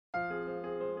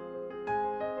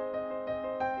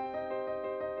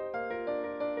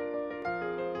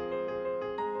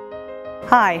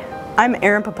Hi, I'm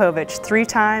Erin Popovich,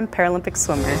 three-time Paralympic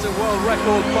swimmer. It's a world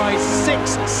record by 6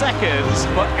 seconds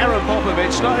for Erin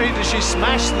Popovich. Not only did she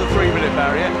smash the 3-minute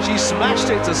barrier, she smashed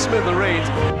it to smithereens.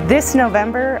 This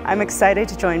November, I'm excited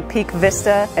to join Peak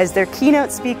Vista as their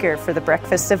keynote speaker for the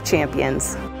Breakfast of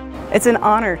Champions. It's an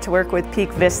honor to work with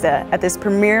Peak Vista at this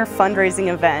premier fundraising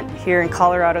event here in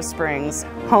Colorado Springs,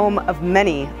 home of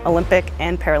many Olympic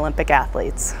and Paralympic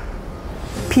athletes.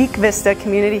 Peak Vista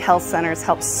Community Health Centers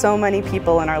help so many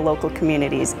people in our local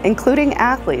communities, including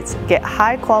athletes, get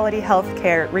high-quality health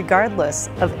care regardless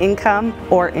of income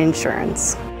or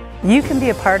insurance. You can be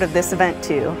a part of this event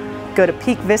too. Go to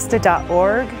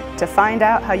peakvista.org to find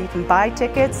out how you can buy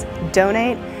tickets,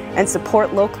 donate, and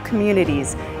support local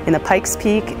communities in the Pikes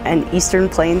Peak and Eastern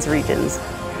Plains regions.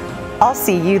 I'll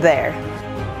see you there.